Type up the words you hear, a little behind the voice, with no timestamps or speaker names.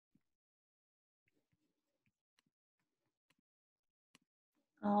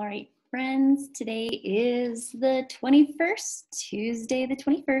All right, friends, today is the 21st, Tuesday the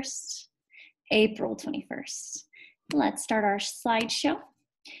 21st, April 21st. Let's start our slideshow.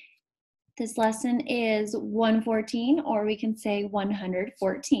 This lesson is 114, or we can say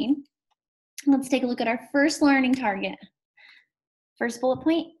 114. Let's take a look at our first learning target. First bullet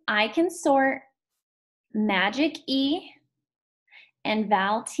point, I can sort magic E and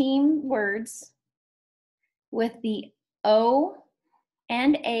vowel team words with the O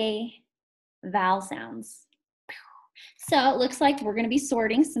and A vowel sounds. So it looks like we're going to be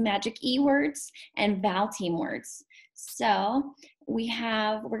sorting some magic E words and vowel team words. So we're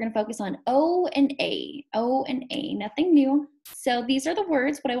going to focus on O and A, nothing new. So these are the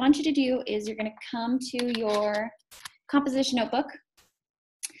words. What I want you to do is you're going to come to your composition notebook.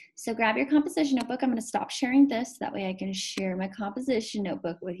 So grab your composition notebook. I'm going to stop sharing this. That way I can share my composition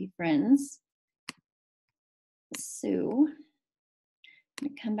notebook with you, friends. So I'm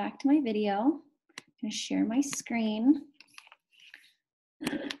going to come back to my video. I'm going to share my screen.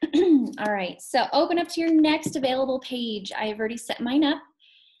 All right, so open up to your next available page. I have already set mine up.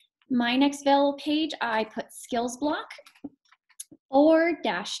 My next available page, I put skills block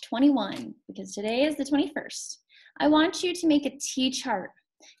 4-21 because today is the 21st. I want you to make a T-chart.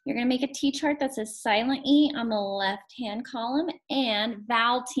 You're gonna make a T-chart that says silent E on the left-hand column and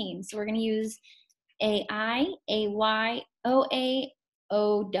vowel team. So we're gonna use A-I, A-Y, O-A,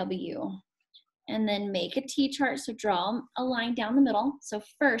 O-W. And then make a T-chart, so draw a line down the middle. So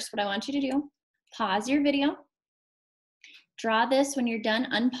first, what I want you to do, pause your video, draw this. When you're done,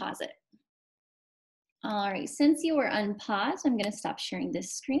 unpause it. All right, since you are unpaused, I'm gonna stop sharing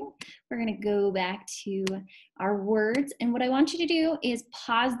this screen. We're gonna go back to our words, and what I want you to do is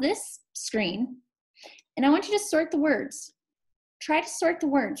pause this screen, and I want you to sort the words. Try to sort the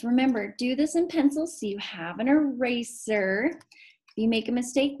words. Remember, do this in pencil so you have an eraser. If you make a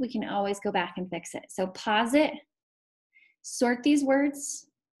mistake, we can always go back and fix it. So pause it, sort these words.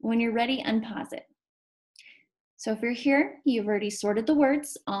 When you're ready, unpause it. So if you're here, you've already sorted the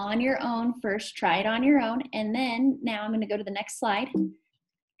words on your own. First, try it on your own. And then now I'm gonna go to the next slide.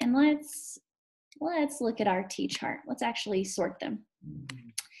 And let's look at our T-chart. Let's actually sort them.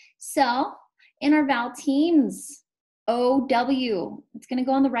 So in our vowel teams, O-W, it's gonna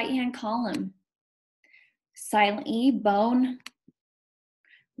go on the right-hand column. Silent E, bone,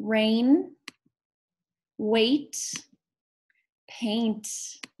 rain, wait, paint,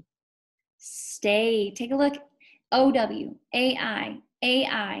 stay. Take a look. O-W, A-I,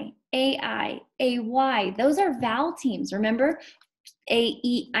 A-I, A-I, A-Y. Those are vowel teams. Remember?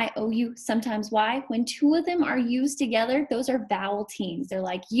 A-E-I-O-U, sometimes Y. When two of them are used together, those are vowel teams. They're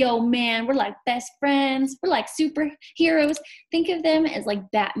like, yo, man, we're like best friends. We're like superheroes. Think of them as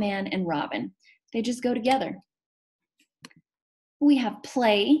like Batman and Robin. They just go together. We have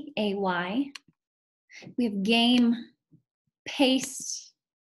play, A-Y. We have game, paste,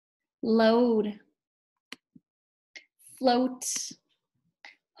 load, float,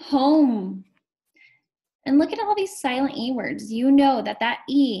 home. And look at all these silent E words. You know that that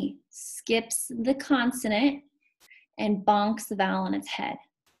E skips the consonant and bonks the vowel on its head.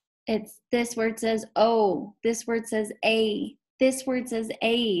 It's this word says O, this word says A, this word says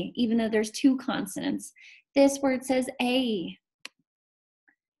A, even though there's two consonants. This word says A.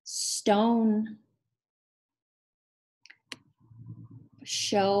 Stone,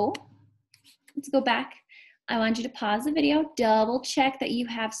 show. Let's go back. I want you to pause the video, double check that you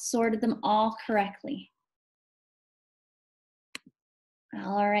have sorted them all correctly.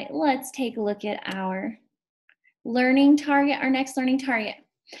 All right, let's take a look at our learning target, our next learning target.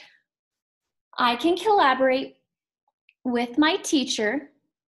 I can collaborate with my teacher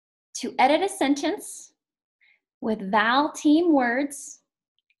to edit a sentence with vowel team words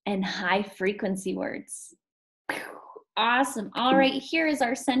and high frequency words. Awesome. All right, here is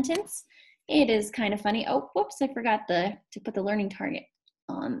our sentence. It is kind of funny. Oh, whoops, I forgot to put the learning target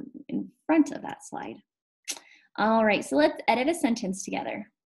in front of that slide. All right, so let's edit a sentence together.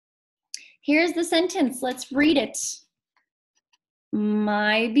 Here's the sentence. Let's read it.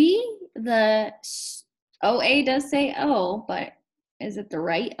 Maybe the OA does say O, but is it the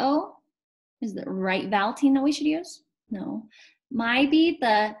right O? Is the right vowel team that we should use? No. Maybe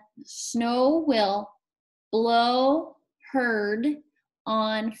the snow will blow herd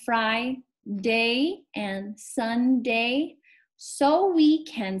on Friday and Sunday, so we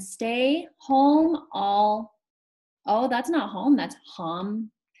can stay home all. Oh, that's not home, that's home.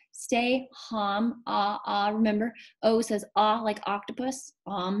 Stay home, remember, O says like octopus,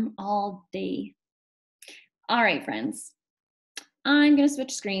 all day. All right, friends, I'm gonna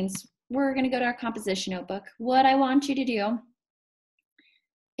switch screens. We're gonna go to our composition notebook. What I want you to do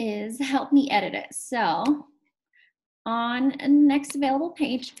is help me edit it. So on next available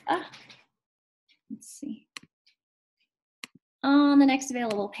page, let's see. On the next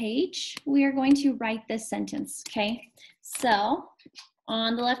available page, we are going to write this sentence, okay? So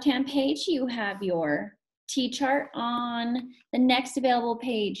on the left-hand page, you have your T-chart. On the next available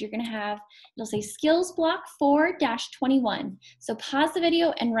page, you're gonna have, it'll say skills block 4-21. So pause the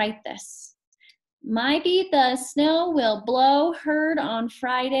video and write this. Maybe the snow will blow hard on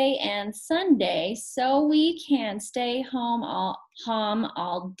Friday and Sunday, so we can stay home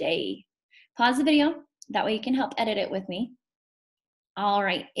all day. Pause the video, that way you can help edit it with me. All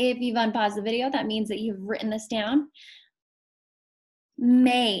right, if you've unpaused the video, that means that you've written this down.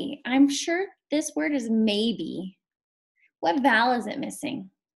 May, I'm sure this word is maybe. What vowel is it missing?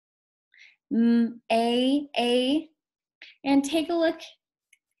 A, and take a look.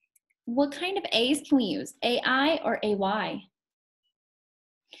 What kind of A's can we use? AI or AY?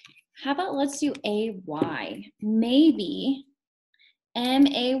 How about let's do AY? Maybe,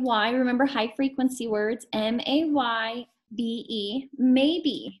 M-A-Y, remember high frequency words, M-A-Y-B-E,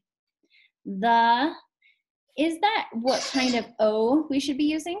 maybe. Is that what kind of O we should be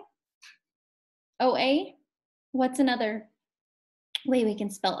using? O-A? What's another way we can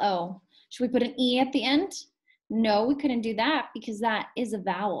spell O? Should we put an E at the end? No, we couldn't do that because that is a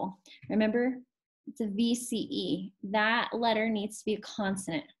vowel. Remember, it's a VCE. That letter needs to be a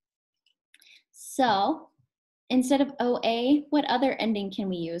consonant. So instead of OA, what other ending can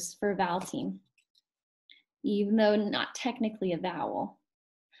we use for a vowel team? Even though not technically a vowel.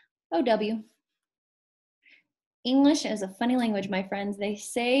 OW. English is a funny language, my friends. They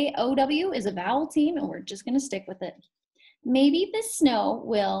say OW is a vowel team and we're just gonna stick with it. Maybe the snow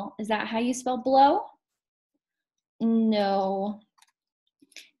will, is that how you spell blow? No.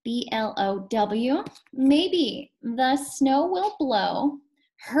 B-L-O-W. Maybe the snow will blow.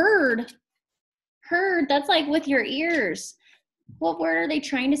 Heard. Heard, that's like with your ears. What word are they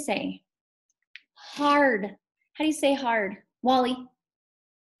trying to say? Hard. How do you say hard? Wally.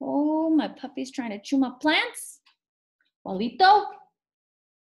 Oh, my puppy's trying to chew my plants. Walito.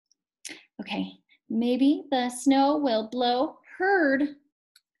 Okay, maybe the snow will blow. Heard.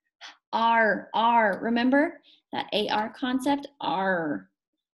 R. Remember that AR concept? R.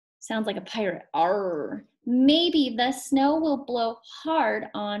 Sounds like a pirate. R. Maybe the snow will blow hard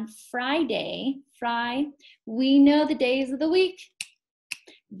on Friday. We know the days of the week.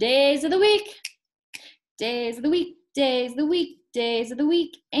 Days of the week. Days of the week. Days of the week. Days of the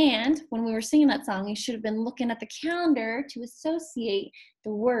week. And when we were singing that song, you should have been looking at the calendar to associate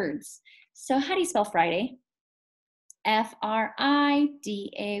the words. So how do you spell Friday? F-R-I-D-A-Y,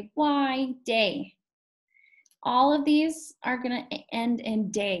 day. All of these are gonna end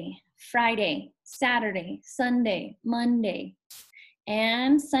in day. Friday, Saturday, Sunday, Monday,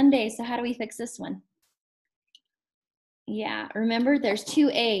 and Sunday. So how do we fix this one? Yeah, remember there's two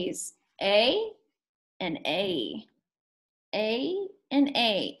A's, A and A. A and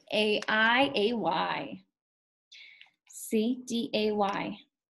A, A-I-A-Y. See, D-A-Y.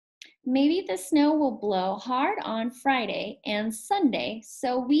 Maybe the snow will blow hard on Friday and Sunday,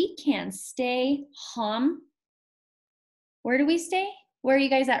 so we can stay home. Where do we stay? Where are you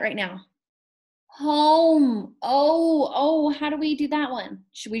guys at right now? Home. Oh, how do we do that one?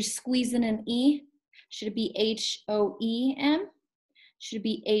 Should we squeeze in an E? Should it be H-O-E-M? Should it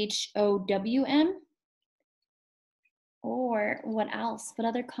be H-O-W-M? Or what else? What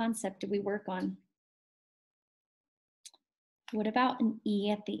other concept did we work on? What about an E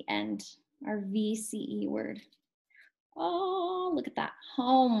at the end? Our VCE word. Oh, look at that.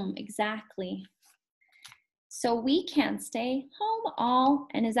 Home, exactly. So we can stay home all,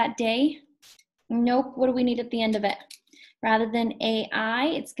 and is that day? Nope, what do we need at the end of it? Rather than AI,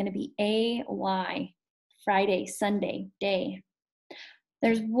 it's gonna be AY. Friday, Sunday, day.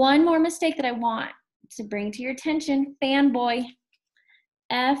 There's one more mistake that I want to bring to your attention. Fanboy.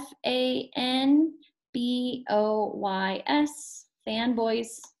 F-A-N-B-O-Y-S,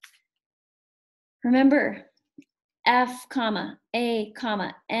 fanboys. Remember, F, comma, A,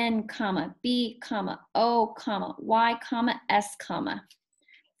 comma, N, comma, B, comma, O, comma, Y, comma, S, comma.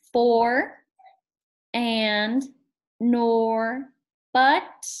 For, and, nor,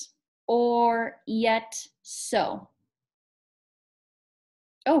 but, or, yet, so.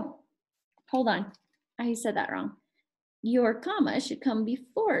 Oh, hold on. I said that wrong. Your comma should come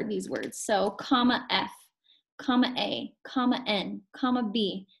before these words. So comma F, comma A, comma N, comma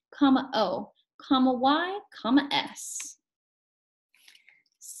B, comma O, comma Y, comma S.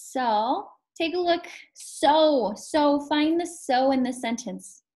 So take a look. So find the so in the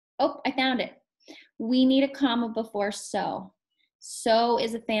sentence. Oh, I found it. We need a comma before so. So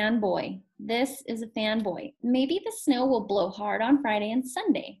is a fanboy. This is a fanboy. Maybe the snow will blow hard on Friday and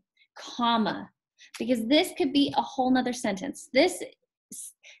Sunday, comma, because this could be a whole nother sentence. This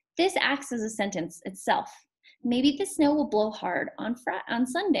acts as a sentence itself. Maybe the snow will blow hard on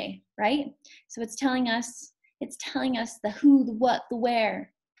Sunday, right? So it's telling us the who, the what, the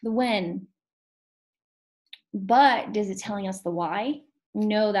where, the when. But is it telling us the why?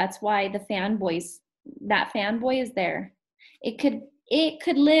 No, that's why that fanboy is there. It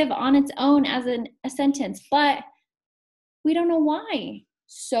could live on its own as a sentence, but we don't know why.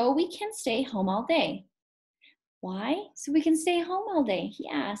 So we can stay home all day. Why? So we can stay home all day.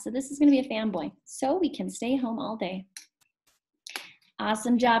 Yeah, so this is going to be a fanboy. So we can stay home all day.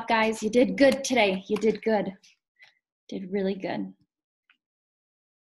 Awesome job, guys. You did good today. You did good. Did really good.